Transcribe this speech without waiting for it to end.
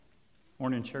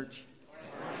Morning, church.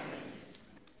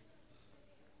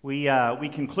 We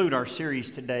conclude our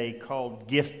series today called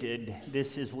Gifted.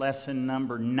 This is lesson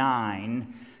number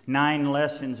 9. 9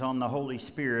 lessons on the Holy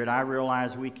Spirit. I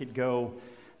realize we could go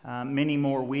many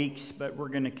more weeks, but we're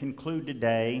going to conclude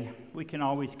today. We can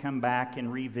always come back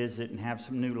and revisit and have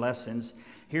some new lessons.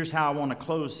 Here's how I want to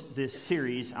close this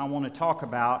series. I want to talk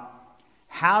about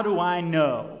how do I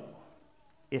know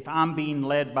if I'm being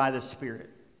led by the Spirit?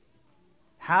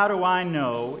 How do I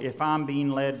know if I'm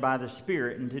being led by the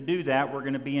Spirit? And to do that, we're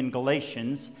going to be in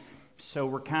Galatians. So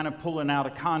we're kind of pulling out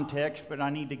of context, but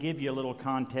I need to give you a little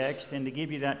context. And to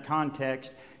give you that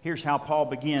context, here's how Paul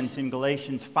begins in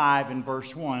Galatians 5 and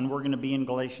verse 1. We're going to be in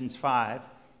Galatians 5.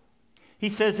 He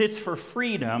says, "It's for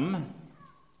freedom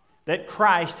that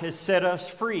Christ has set us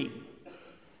free.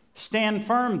 Stand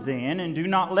firm then, and do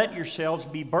not let yourselves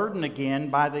be burdened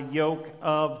again by the yoke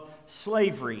of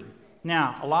slavery."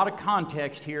 Now, a lot of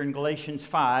context here in Galatians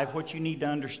 5. What you need to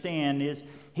understand is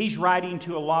he's writing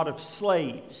to a lot of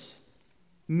slaves.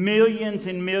 Millions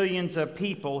and millions of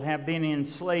people have been in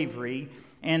slavery,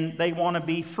 and they want to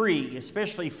be free,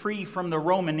 especially free from the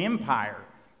Roman Empire,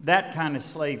 that kind of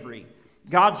slavery.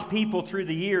 God's people through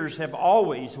the years have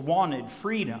always wanted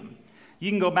freedom. You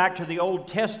can go back to the Old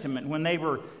Testament when they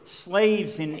were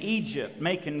slaves in Egypt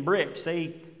making bricks.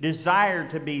 They desired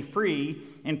to be free.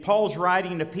 And Paul's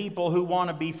writing to people who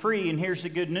want to be free. And here's the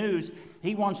good news.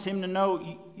 He wants them to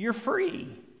know you're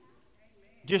free.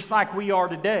 Just like we are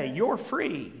today. You're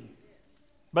free.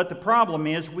 But the problem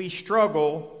is we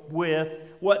struggle with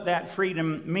what that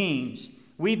freedom means.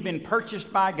 We've been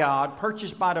purchased by God,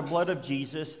 purchased by the blood of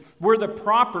Jesus. We're the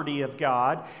property of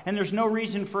God, and there's no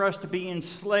reason for us to be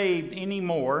enslaved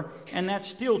anymore, and that's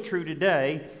still true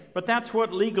today, but that's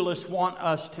what legalists want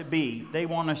us to be. They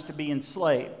want us to be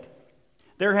enslaved.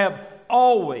 There have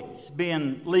always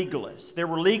been legalists. There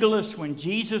were legalists when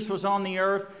Jesus was on the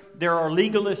earth. There are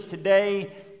legalists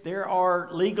today. There are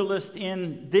legalists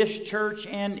in this church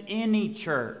and any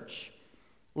church.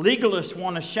 Legalists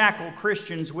want to shackle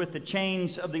Christians with the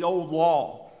chains of the old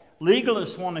law.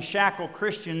 Legalists want to shackle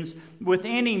Christians with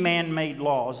any man-made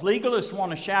laws. Legalists want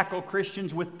to shackle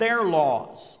Christians with their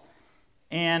laws.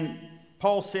 And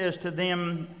Paul says to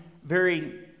them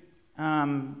very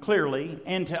clearly,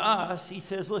 and to us, he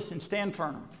says, listen, stand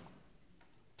firm.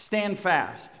 Stand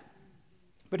fast.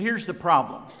 But here's the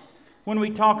problem. When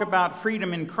we talk about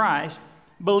freedom in Christ,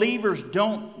 believers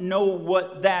don't know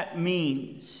what that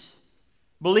means.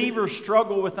 Believers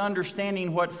struggle with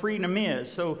understanding what freedom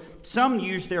is. So some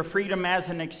use their freedom as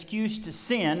an excuse to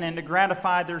sin and to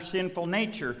gratify their sinful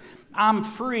nature. I'm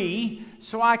free,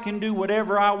 so I can do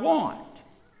whatever I want.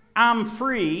 I'm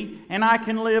free, and I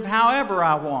can live however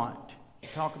I want.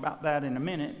 We'll talk about that in a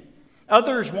minute.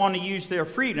 Others want to use their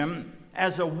freedom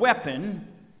as a weapon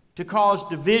to cause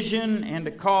division and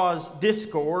to cause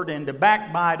discord and to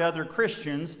backbite other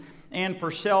Christians and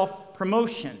for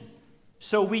self-promotion.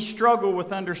 So we struggle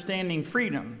with understanding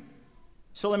freedom.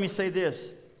 So let me say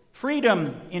this.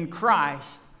 Freedom in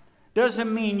Christ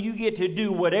doesn't mean you get to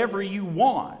do whatever you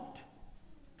want.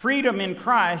 Freedom in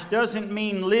Christ doesn't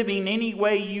mean living any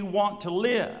way you want to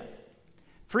live.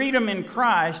 Freedom in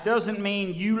Christ doesn't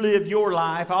mean you live your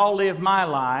life, I'll live my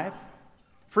life.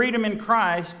 Freedom in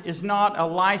Christ is not a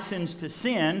license to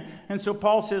sin. And so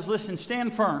Paul says, listen,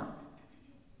 stand firm.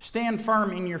 Stand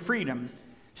firm in your freedom.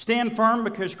 Stand firm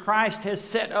because Christ has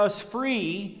set us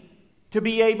free to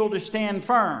be able to stand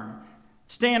firm.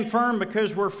 Stand firm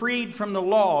because we're freed from the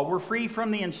law. We're free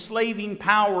from the enslaving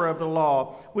power of the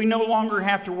law. We no longer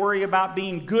have to worry about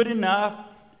being good enough,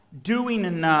 doing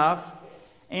enough,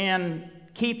 and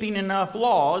keeping enough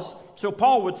laws. So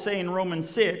Paul would say in Romans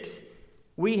 6,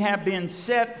 we have been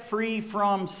set free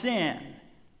from sin.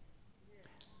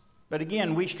 But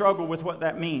again, we struggle with what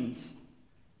that means.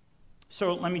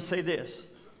 So let me say this.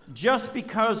 Just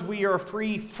because we are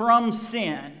free from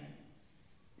sin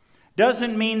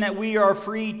doesn't mean that we are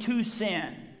free to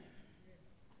sin.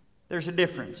 There's a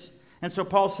difference. And so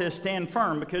Paul says, stand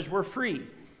firm because we're free.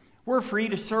 We're free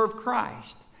to serve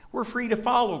Christ. We're free to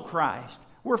follow Christ.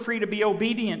 We're free to be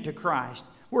obedient to Christ.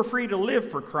 We're free to live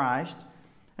for Christ.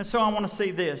 And so I want to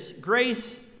say this.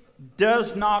 Grace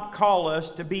does not call us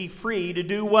to be free to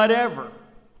do whatever.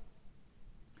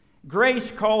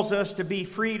 Grace calls us to be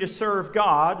free to serve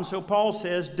God. And so Paul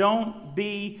says, don't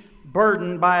be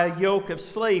burdened by a yoke of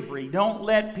slavery. Don't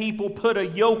let people put a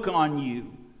yoke on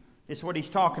you. It's what he's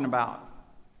talking about.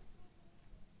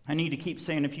 I need to keep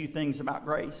saying a few things about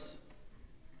grace.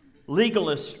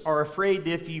 Legalists are afraid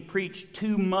that if you preach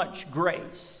too much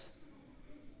grace,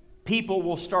 people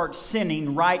will start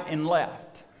sinning right and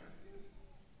left.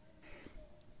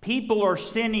 People are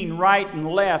sinning right and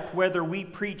left whether we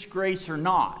preach grace or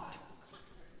not.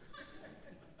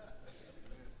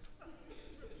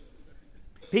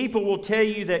 People will tell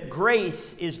you that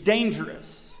grace is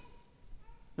dangerous.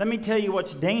 Let me tell you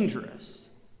what's dangerous.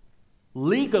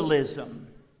 Legalism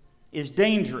is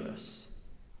dangerous.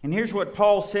 And here's what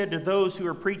Paul said to those who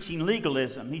are preaching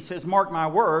legalism. He says, mark my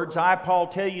words, I, Paul,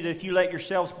 tell you that if you let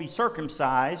yourselves be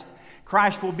circumcised,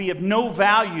 Christ will be of no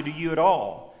value to you at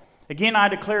all. Again, I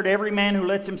declare to every man who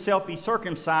lets himself be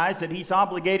circumcised that he's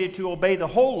obligated to obey the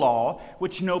whole law,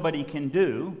 which nobody can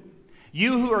do.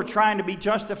 You who are trying to be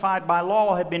justified by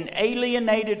law have been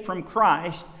alienated from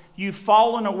Christ. You've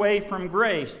fallen away from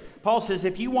grace. Paul says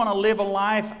if you want to live a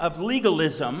life of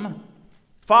legalism,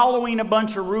 following a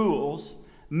bunch of rules,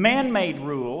 man-made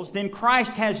rules, then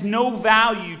Christ has no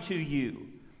value to you.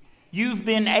 You've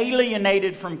been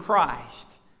alienated from Christ.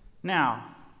 Now,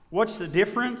 what's the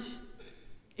difference?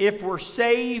 If we're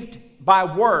saved by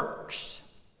works,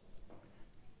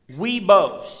 we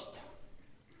boast.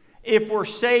 If we're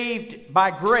saved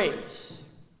by grace,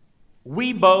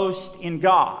 we boast in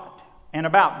God and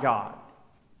about God.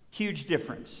 Huge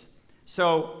difference.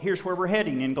 So here's where we're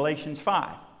heading in Galatians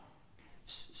 5.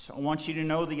 So I want you to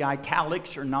know the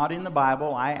italics are not in the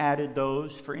Bible. I added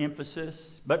those for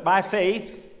emphasis. But by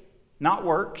faith, not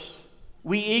works,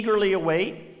 we eagerly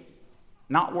await,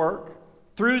 not work,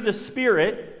 through the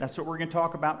Spirit, that's what we're going to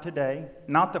talk about today,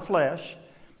 not the flesh,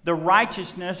 the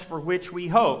righteousness for which we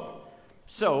hope.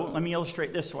 So let me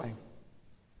illustrate this way.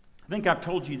 I think I've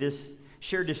told you this,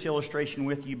 shared this illustration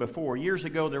with you before. Years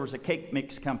ago, there was a cake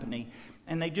mix company,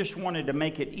 and they just wanted to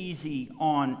make it easy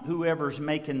on whoever's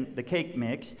making the cake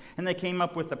mix, and they came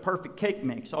up with the perfect cake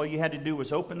mix. All you had to do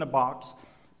was open the box,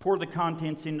 pour the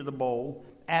contents into the bowl,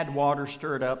 add water,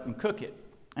 stir it up, and cook it.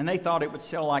 And they thought it would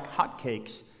sell like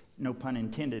hotcakes, no pun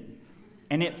intended.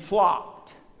 And it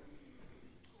flopped.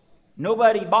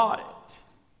 Nobody bought it.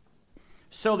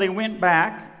 So they went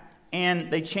back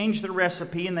and they changed the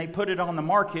recipe and they put it on the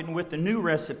market. And with the new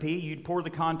recipe, you'd pour the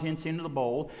contents into the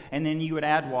bowl and then you would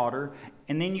add water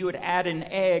and then you would add an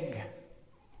egg.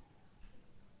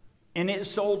 And it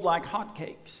sold like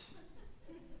hotcakes.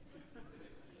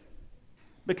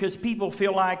 Because people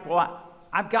feel like, well,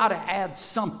 I've got to add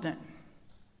something.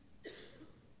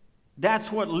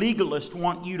 That's what legalists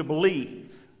want you to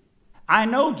believe. I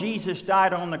know Jesus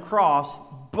died on the cross,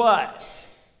 but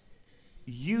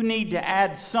you need to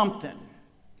add something.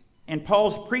 And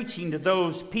Paul's preaching to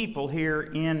those people here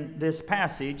in this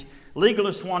passage.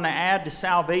 Legalists want to add to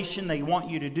salvation. They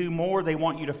want you to do more. They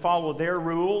want you to follow their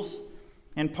rules.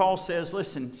 And Paul says,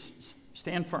 listen,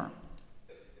 stand firm.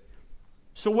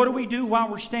 So what do we do while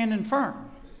we're standing firm?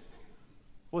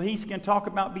 Well, he's going to talk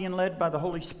about being led by the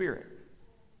Holy Spirit.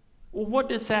 Well, what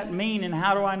does that mean, and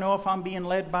how do I know if I'm being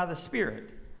led by the Spirit?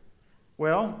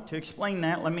 Well, to explain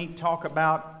that, let me talk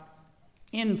about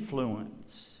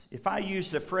influence. If I use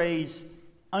the phrase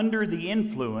under the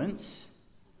influence,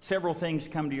 several things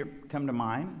come to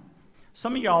mind.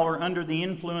 Some of y'all are under the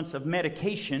influence of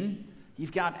medication.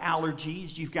 You've got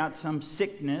allergies, you've got some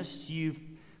sickness, you're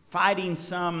fighting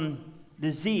some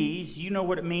disease. You know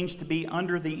what it means to be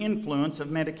under the influence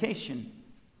of medication.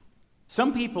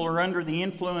 Some people are under the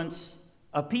influence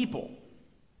of people.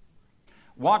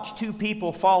 Watch two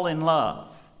people fall in love.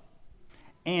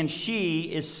 And she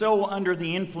is so under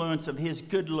the influence of his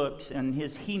good looks and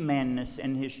his he-manness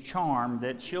and his charm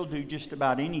that she'll do just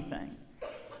about anything.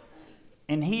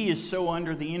 And he is so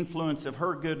under the influence of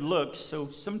her good looks, so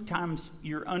sometimes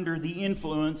you're under the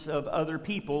influence of other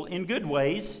people in good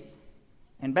ways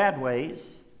and bad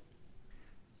ways.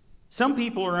 Some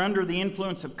people are under the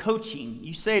influence of coaching.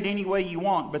 You say it any way you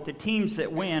want, but the teams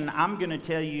that win, I'm going to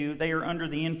tell you, they are under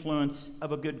the influence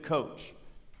of a good coach.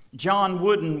 John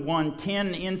Wooden won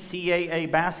 10 NCAA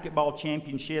basketball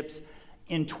championships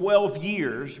in 12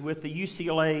 years with the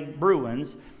UCLA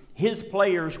Bruins. His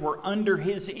players were under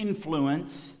his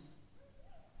influence.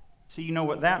 So you know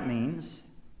what that means.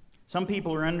 Some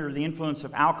people are under the influence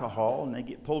of alcohol and they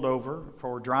get pulled over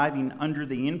for driving under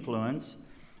the influence.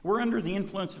 We're under the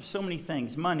influence of so many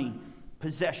things: money,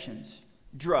 possessions,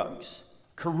 drugs,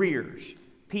 careers,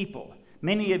 people.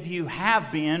 Many of you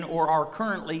have been or are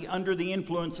currently under the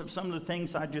influence of some of the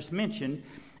things I just mentioned.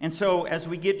 And so as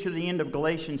we get to the end of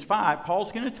Galatians 5,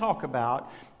 Paul's going to talk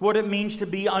about what it means to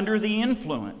be under the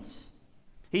influence.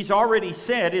 He's already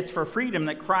said it's for freedom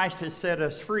that Christ has set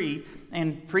us free.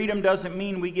 And freedom doesn't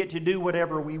mean we get to do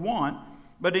whatever we want.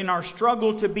 But in our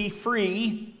struggle to be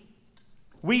free,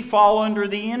 we fall under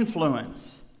the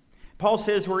influence. Paul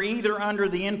says we're either under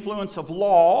the influence of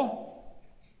law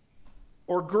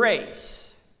or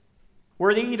grace.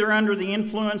 We're either under the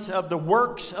influence of the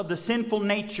works of the sinful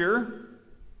nature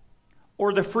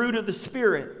or the fruit of the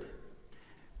Spirit.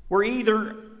 We're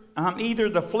either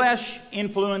the flesh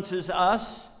influences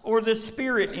us or the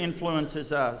Spirit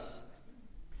influences us.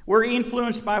 We're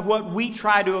influenced by what we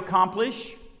try to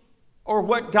accomplish or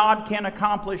what God can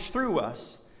accomplish through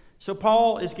us. So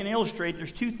Paul is going to illustrate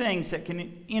there's two things that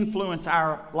can influence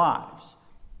our lives.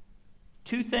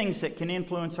 Two things that can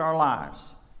influence our lives.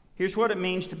 Here's what it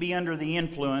means to be under the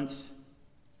influence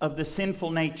of the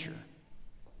sinful nature.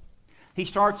 He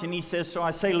starts and he says, so I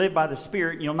say live by the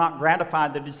Spirit, and you'll not gratify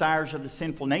the desires of the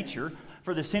sinful nature.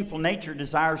 For the sinful nature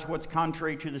desires what's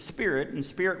contrary to the Spirit, and the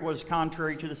Spirit what is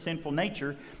contrary to the sinful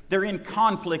nature. They're in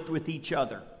conflict with each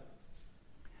other.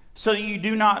 So that you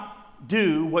do not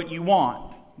do what you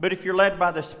want. But if you're led by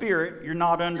the Spirit, you're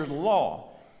not under the law.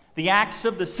 The acts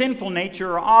of the sinful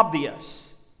nature are obvious.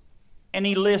 And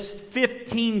he lists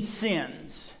 15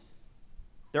 sins.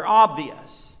 They're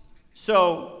obvious.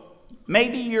 So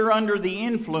maybe you're under the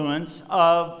influence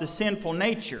of the sinful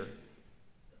nature.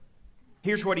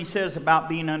 Here's what he says about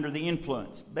being under the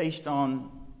influence based on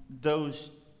those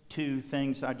two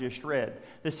things I just read.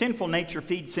 The sinful nature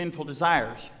feeds sinful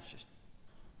desires.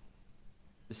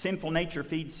 The sinful nature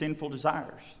feeds sinful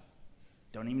desires.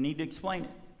 Don't even need to explain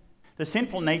it. The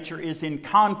sinful nature is in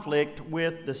conflict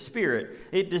with the Spirit.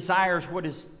 It desires what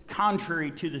is contrary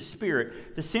to the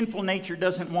Spirit. The sinful nature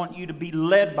doesn't want you to be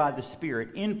led by the Spirit,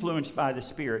 influenced by the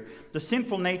Spirit. The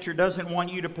sinful nature doesn't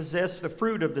want you to possess the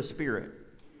fruit of the Spirit.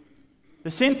 The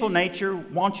sinful nature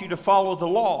wants you to follow the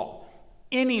law,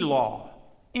 any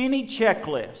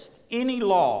checklist, any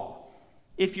law.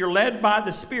 If you're led by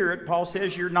the Spirit, Paul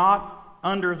says you're not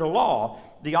under the law.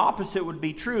 The opposite would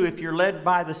be true. If you're led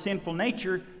by the sinful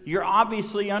nature, you're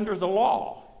obviously under the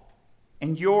law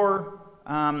and your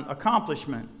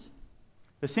accomplishments.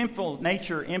 The sinful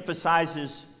nature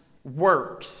emphasizes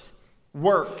works,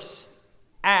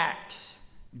 acts,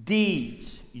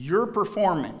 deeds, your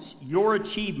performance, your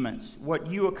achievements, what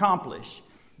you accomplish.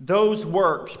 Those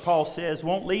works, Paul says,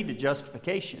 won't lead to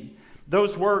justification.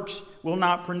 Those works will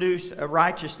not produce a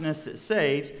righteousness that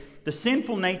saves. The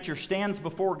sinful nature stands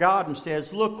before God and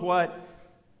says, look what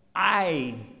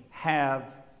I have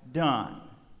done.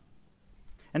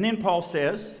 And then Paul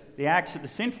says, the acts of the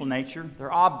sinful nature,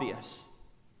 they're obvious.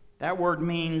 That word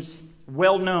means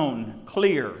well-known,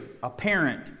 clear,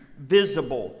 apparent,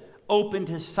 visible, open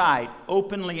to sight,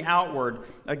 openly outward.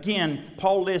 Again,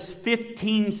 Paul lists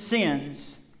 15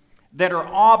 sins that are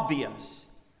obvious.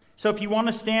 So if you want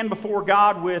to stand before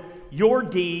God with your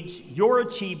deeds, your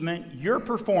achievement, your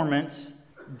performance,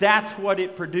 that's what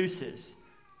it produces.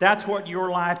 That's what your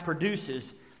life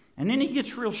produces. And then he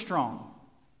gets real strong.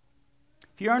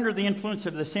 If you're under the influence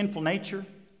of the sinful nature,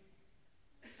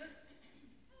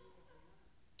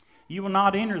 you will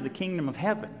not enter the kingdom of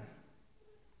heaven.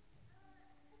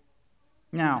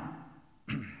 Now,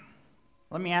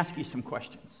 let me ask you some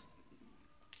questions.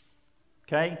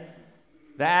 Okay?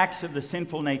 The acts of the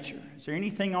sinful nature. Is there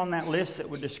anything on that list that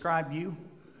would describe you?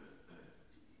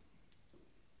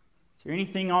 Is there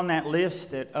anything on that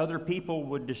list that other people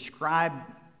would describe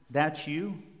that's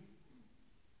you?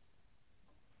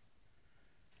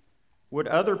 Would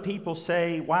other people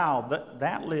say, wow,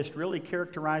 that list really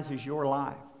characterizes your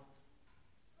life?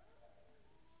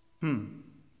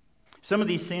 Some of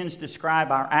these sins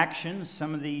describe our actions.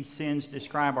 Some of these sins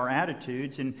describe our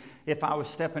attitudes. And if I was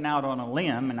stepping out on a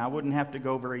limb, and I wouldn't have to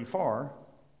go very far,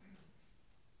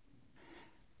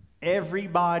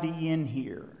 everybody in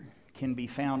here can be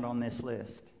found on this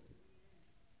list.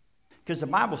 Because the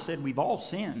Bible said we've all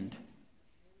sinned,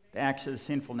 the acts of the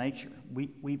sinful nature.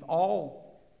 We've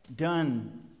all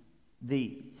done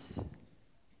these.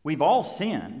 We've all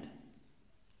sinned,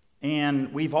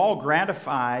 and we've all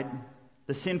gratified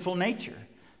the sinful nature.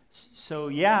 So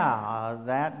yeah,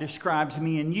 that describes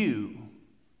me and you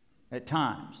at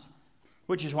times.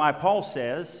 Which is why Paul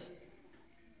says,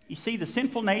 you see, the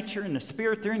sinful nature and the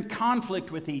Spirit, they're in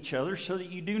conflict with each other so that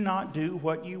you do not do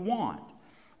what you want.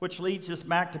 Which leads us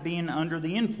back to being under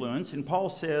the influence. And Paul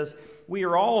says, we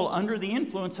are all under the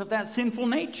influence of that sinful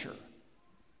nature.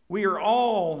 We are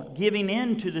all giving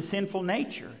in to the sinful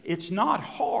nature. It's not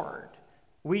hard.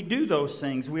 We do those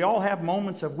things. We all have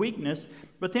moments of weakness.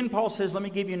 But then Paul says, let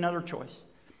me give you another choice.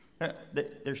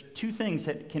 There's two things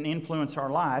that can influence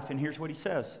our life, and here's what he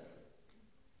says.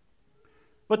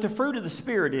 But the fruit of the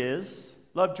Spirit is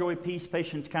love, joy, peace,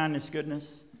 patience, kindness,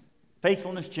 goodness,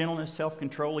 faithfulness, gentleness,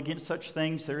 self-control. Against such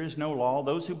things there is no law.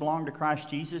 Those who belong to Christ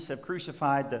Jesus have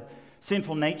crucified the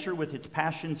sinful nature with its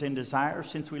passions and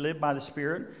desires. Since we live by the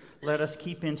Spirit, let us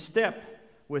keep in step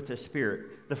with the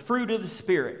Spirit. The fruit of the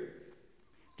Spirit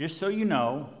just so you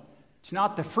know, it's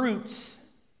not the fruits.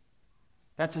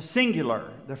 That's a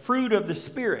singular. The fruit of the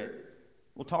Spirit.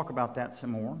 We'll talk about that some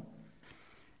more.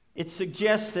 It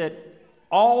suggests that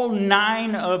all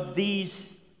 9 of these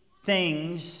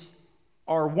things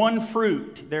are one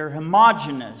fruit. They're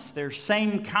homogeneous. They're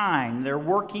same kind. They're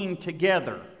working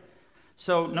together.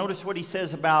 So notice what he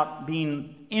says about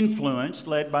being influenced,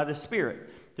 led by the Spirit.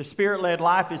 The Spirit-led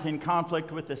life is in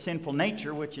conflict with the sinful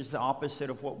nature, which is the opposite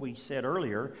of what we said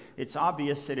earlier. It's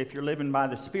obvious that if you're living by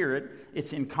the Spirit,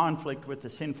 it's in conflict with the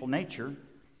sinful nature.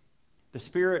 The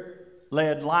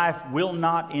Spirit-led life will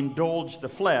not indulge the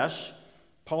flesh.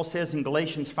 Paul says in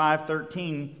Galatians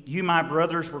 5:13, "You, my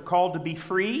brothers, were called to be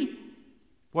free."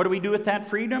 What do we do with that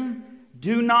freedom?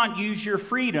 Do not use your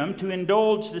freedom to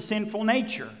indulge the sinful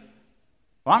nature.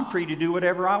 Well, I'm free to do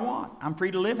whatever I want. I'm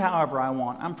free to live however I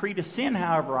want. I'm free to sin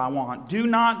however I want. Do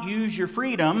not use your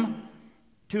freedom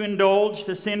to indulge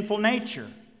the sinful nature.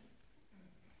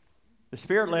 The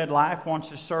Spirit-led life wants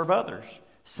to serve others.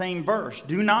 Same verse.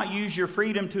 Do not use your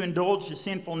freedom to indulge the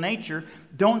sinful nature.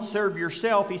 Don't serve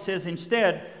yourself. He says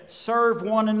instead, serve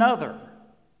one another.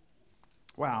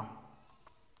 Wow.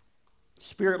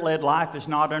 Spirit-led life is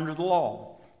not under the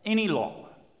law. Any law.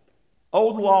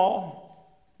 Old law.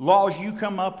 Laws you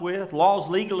come up with, laws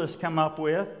legalists come up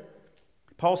with.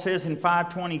 Paul says in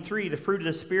 5:23, the fruit of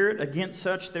the Spirit, against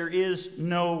such there is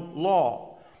no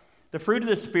law. The fruit of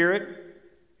the Spirit,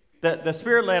 the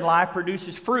Spirit-led life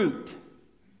produces fruit,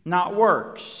 not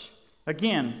works.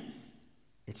 Again,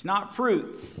 it's not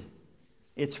fruits,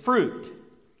 it's fruit.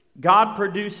 God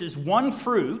produces one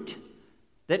fruit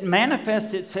that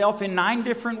manifests itself in 9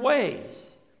 different ways,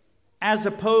 as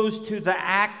opposed to the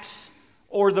acts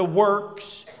or the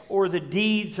works or the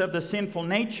deeds of the sinful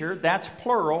nature. That's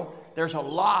plural. There's a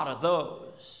lot of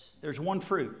those. There's one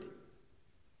fruit.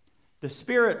 The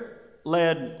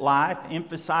Spirit-led life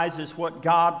emphasizes what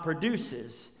God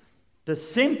produces. The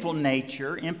sinful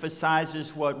nature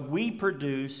emphasizes what we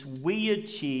produce, we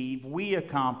achieve, we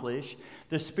accomplish.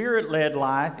 The Spirit-led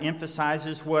life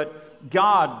emphasizes what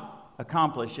God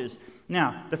accomplishes.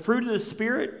 Now, the fruit of the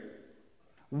Spirit,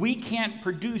 we can't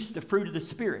produce the fruit of the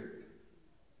Spirit.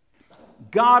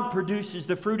 God produces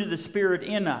the fruit of the Spirit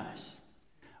in us.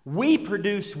 We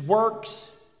produce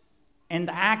works and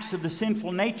the acts of the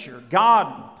sinful nature.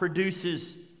 God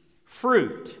produces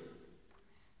fruit.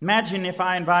 Imagine if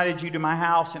I invited you to my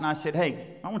house and I said,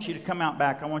 "Hey, I want you to come out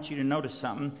back. I want you to notice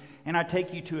something." And I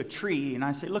take you to a tree and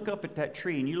I say, "Look up at that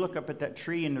tree." And you look up at that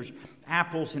tree and there's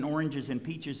apples and oranges and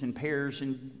peaches and pears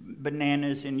and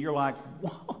bananas. And you're like,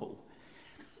 "Whoa,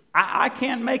 I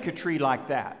can't make a tree like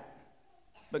that."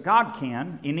 But God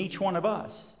can in each one of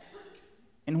us.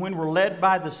 And when we're led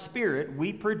by the Spirit,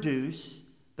 we produce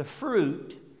the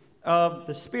fruit of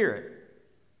the Spirit.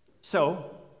 So,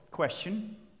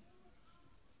 question.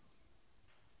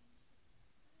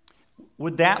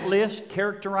 Would that list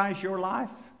characterize your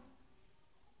life?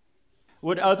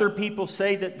 Would other people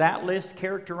say that that list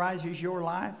characterizes your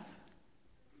life?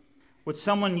 Would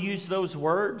someone use those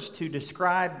words to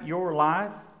describe your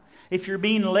life? If you're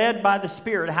being led by the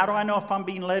Spirit, how do I know if I'm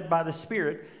being led by the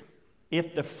Spirit?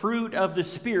 If the fruit of the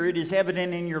Spirit is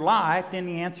evident in your life, then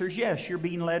the answer is yes, you're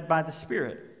being led by the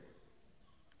Spirit.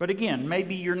 But again,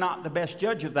 maybe you're not the best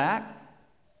judge of that.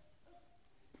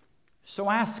 So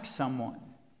ask someone,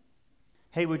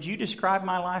 "Hey, would you describe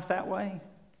my life that way?"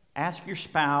 Ask your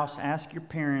spouse, ask your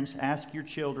parents, ask your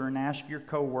children, ask your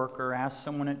coworker, ask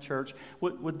someone at church.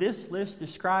 Would this list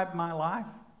describe my life?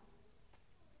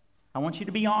 I want you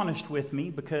to be honest with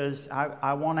me because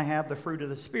I want to have the fruit of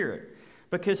the Spirit.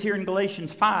 Because here in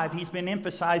Galatians 5, he's been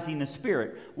emphasizing the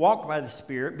Spirit. Walk by the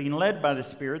Spirit, being led by the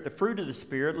Spirit, the fruit of the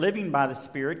Spirit, living by the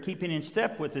Spirit, keeping in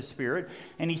step with the Spirit.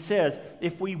 And he says,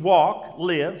 if we walk,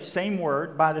 live, same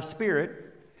word, by the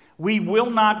Spirit, we will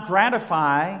not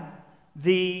gratify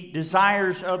the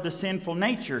desires of the sinful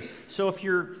nature. So if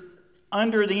you're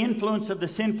under the influence of the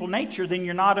sinful nature, then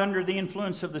you're not under the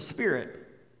influence of the Spirit.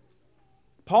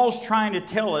 Paul's trying to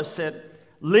tell us that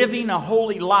living a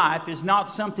holy life is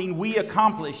not something we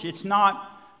accomplish. It's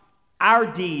not our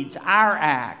deeds, our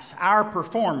acts, our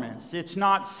performance. It's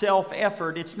not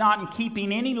self-effort. It's not in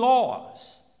keeping any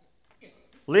laws.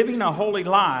 Living a holy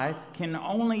life can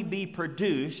only be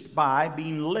produced by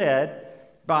being led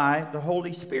by the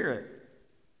Holy Spirit.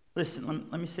 Listen,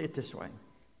 let me say it this way.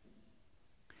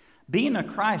 Being a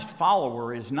Christ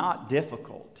follower is not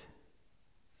difficult.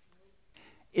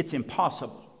 It's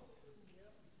impossible.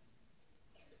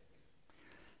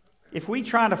 If we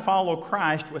try to follow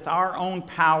Christ with our own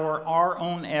power, our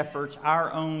own efforts,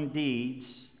 our own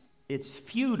deeds, it's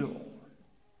futile.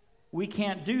 We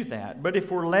can't do that. But if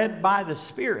we're led by the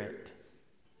Spirit,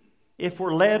 if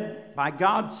we're led by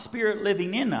God's Spirit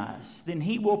living in us, then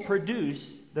He will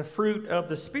produce the fruit of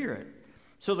the Spirit.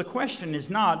 So the question is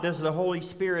not, does the Holy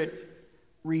Spirit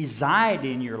reside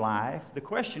in your life? The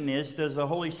question is, does the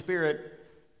Holy Spirit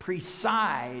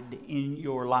preside in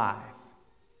your life?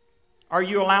 Are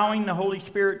you allowing the Holy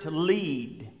Spirit to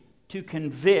lead, to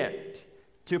convict,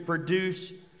 to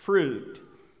produce fruit?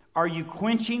 Are you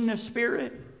quenching the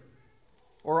Spirit,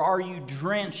 or are you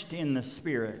drenched in the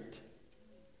Spirit?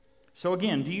 So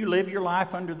again, do you live your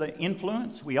life under the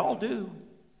influence? We all do.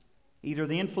 Either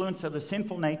the influence of the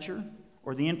sinful nature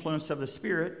or the influence of the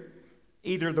Spirit,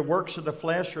 either the works of the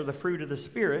flesh or the fruit of the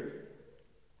Spirit.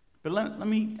 But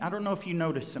I don't know if you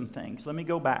noticed some things. Let me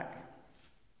go back.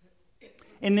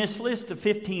 In this list of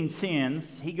 15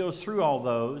 sins, he goes through all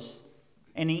those,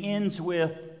 and he ends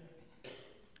with,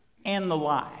 and the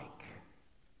like.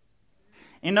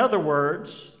 In other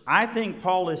words, I think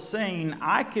Paul is saying,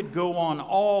 I could go on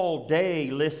all day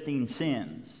listing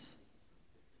sins.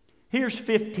 Here's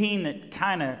 15 that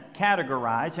kind of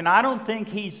categorize, and I don't think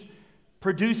he's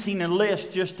producing a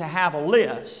list just to have a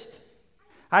list.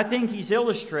 I think he's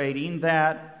illustrating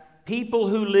that people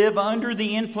who live under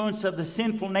the influence of the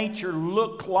sinful nature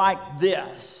look like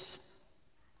this.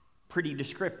 Pretty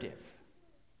descriptive.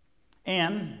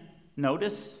 And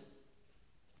notice,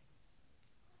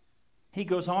 he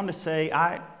goes on to say,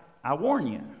 I warn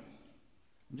you.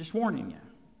 I'm just warning you.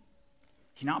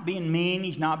 He's not being mean.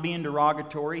 He's not being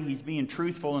derogatory. He's being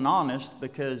truthful and honest,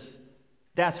 because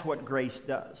that's what grace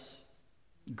does.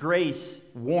 Grace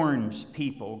warns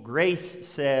people. Grace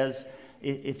says,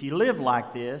 if you live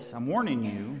like this, I'm warning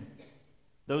you,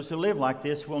 those who live like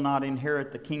this will not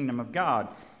inherit the kingdom of God.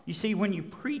 You see, when you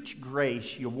preach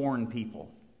grace, you warn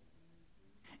people.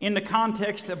 In the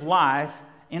context of life,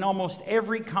 in almost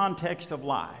every context of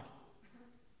life,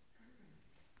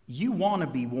 you want to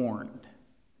be warned.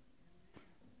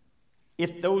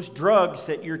 If those drugs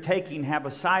that you're taking have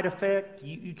a side effect,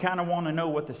 you kind of want to know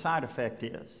what the side effect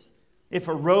is. If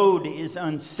a road is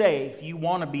unsafe, you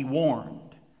want to be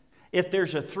warned. If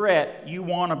there's a threat, you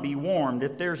want to be warned.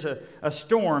 If there's a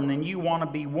storm, then you want to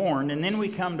be warned. And then we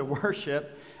come to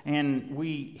worship and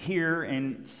we hear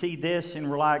and see this, and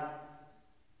we're like,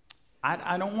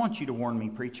 I don't want you to warn me,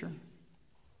 preacher.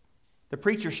 The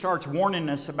preacher starts warning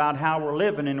us about how we're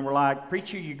living, and we're like,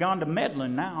 preacher, you've gone to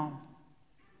meddling now.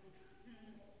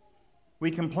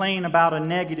 We complain about a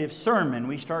negative sermon.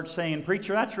 We start saying,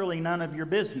 preacher, that's really none of your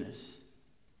business.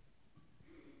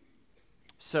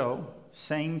 So,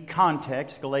 same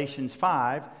context, Galatians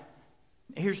 5.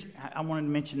 I wanted to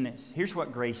mention this. Here's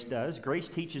what grace does. Grace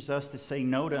teaches us to say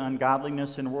no to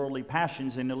ungodliness and worldly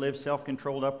passions and to live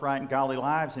self-controlled, upright, and godly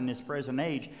lives in this present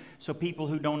age. So people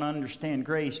who don't understand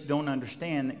grace don't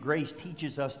understand that grace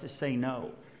teaches us to say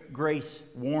no. Grace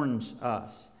warns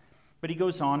us. But he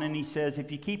goes on and he says,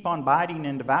 if you keep on biting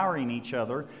and devouring each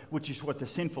other, which is what the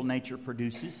sinful nature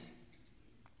produces,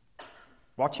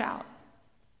 watch out.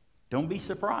 Don't be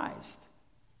surprised.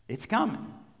 It's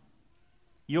coming.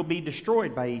 You'll be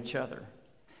destroyed by each other.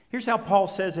 Here's how Paul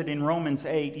says it in Romans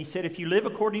 8. He said, if you live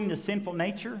according to sinful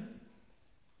nature,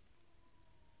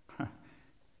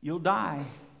 you'll die.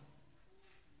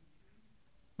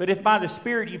 But if by the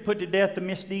Spirit you put to death the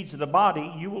misdeeds of the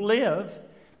body, you will live,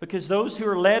 because those who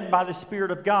are led by the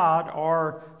Spirit of God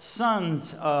are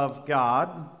sons of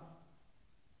God.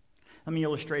 Let me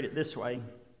illustrate it this way.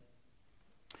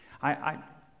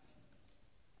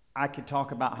 I could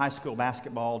talk about high school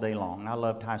basketball all day long. I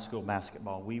loved high school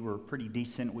basketball. We were pretty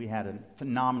decent. We had a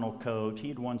phenomenal coach. He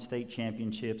had won state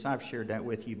championships. I've shared that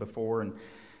with you before.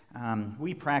 And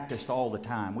we practiced all the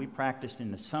time. We practiced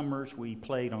in the summers. We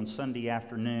played on Sunday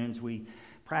afternoons. We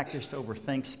practiced over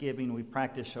Thanksgiving. We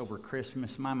practiced over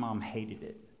Christmas. My mom hated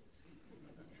it.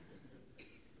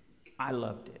 I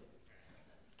loved it.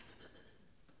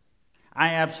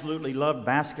 I absolutely loved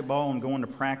basketball and going to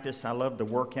practice. I loved the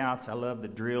workouts. I loved the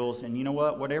drills. And you know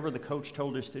what? Whatever the coach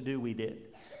told us to do, we did.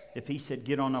 If he said,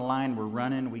 get on the line, we're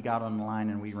running, we got on the line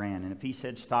and we ran. And if he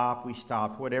said, stop, we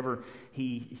stopped. Whatever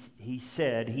he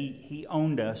said, he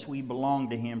owned us. We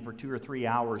belonged to him for 2 or 3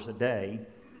 hours a day.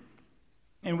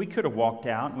 And we could have walked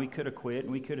out and we could have quit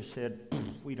and we could have said,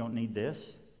 we don't need this.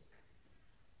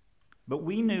 But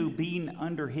we knew, being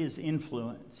under his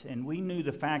influence, and we knew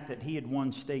the fact that he had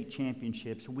won state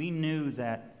championships, we knew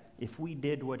that if we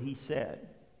did what he said,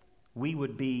 we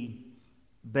would be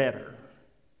better.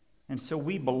 And so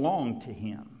we belonged to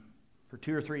him for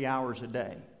 2 or 3 hours a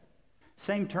day.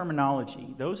 Same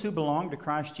terminology. Those who belong to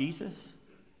Christ Jesus,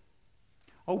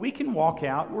 we can walk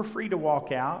out. We're free to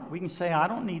walk out. We can say, I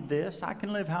don't need this. I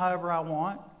can live however I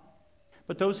want.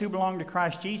 But those who belong to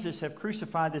Christ Jesus have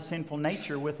crucified the sinful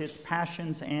nature with its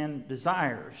passions and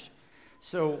desires.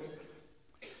 So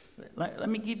let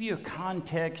me give you a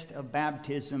context of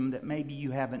baptism that maybe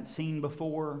you haven't seen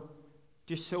before,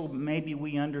 just so maybe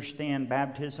we understand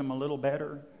baptism a little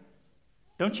better.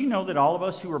 Don't you know that all of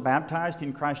us who were baptized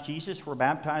in Christ Jesus were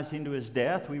baptized into his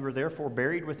death? We were therefore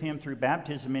buried with him through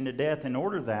baptism into death, in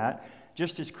order that,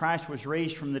 just as Christ was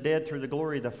raised from the dead through the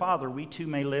glory of the Father, we too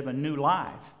may live a new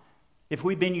life. If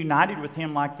we've been united with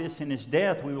him like this in his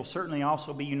death, we will certainly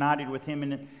also be united with him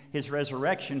in his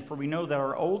resurrection, for we know that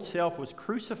our old self was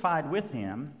crucified with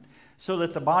him, so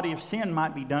that the body of sin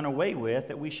might be done away with,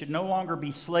 that we should no longer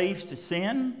be slaves to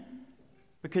sin,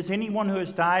 because anyone who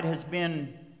has died has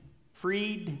been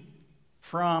freed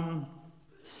from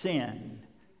sin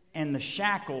and the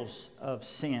shackles of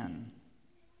sin.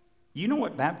 You know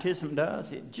what baptism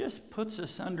does? It just puts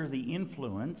us under the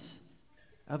influence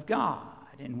of God.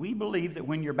 And we believe that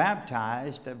when you're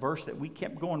baptized, that verse that we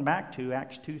kept going back to,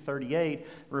 Acts 2:38,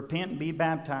 repent and be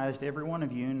baptized, every one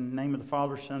of you, in the name of the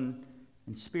Father, Son,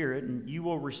 and Spirit, and you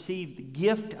will receive the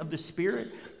gift of the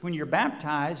Spirit. When you're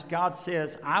baptized, God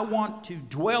says, I want to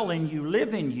dwell in you,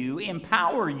 live in you,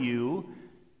 empower you,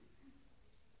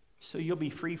 so you'll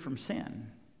be free from sin.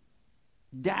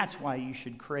 That's why you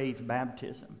should crave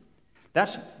baptism.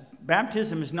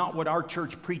 Baptism is not what our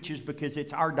church preaches because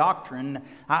it's our doctrine.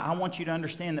 I want you to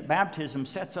understand that baptism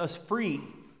sets us free.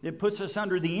 It puts us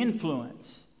under the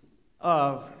influence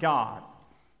of God.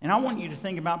 And I want you to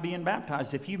think about being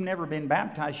baptized. If you've never been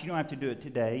baptized, you don't have to do it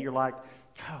today. You're like,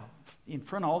 oh, in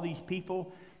front of all these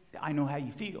people, I know how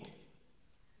you feel.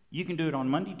 You can do it on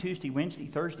Monday, Tuesday, Wednesday,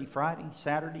 Thursday, Friday,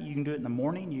 Saturday. You can do it in the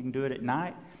morning. You can do it at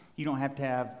night. You don't have to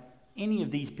have any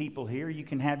of these people here. You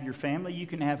can have your family. You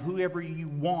can have whoever you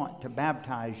want to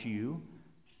baptize you,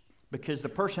 because the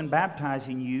person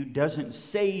baptizing you doesn't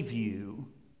save you.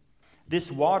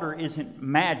 This water isn't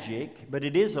magic, but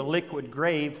it is a liquid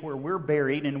grave where we're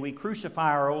buried and we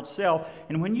crucify our old self.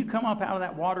 And when you come up out of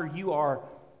that water, you are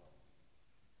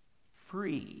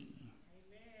free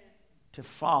to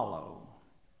follow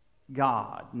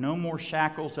God. No more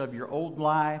shackles of your old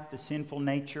life, the sinful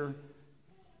nature.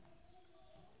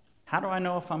 How do I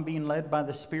know if I'm being led by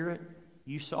the Spirit?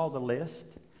 You saw the list.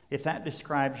 If that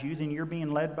describes you, then you're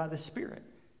being led by the Spirit.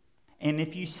 And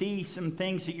if you see some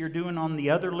things that you're doing on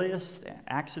the other list,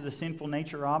 acts of the sinful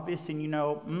nature are obvious, and you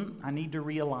know, I need to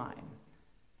realign.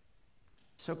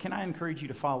 So can I encourage you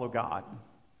to follow God?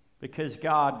 Because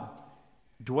God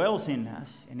dwells in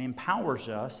us and empowers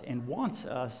us and wants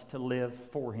us to live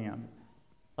for him.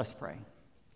 Let's pray.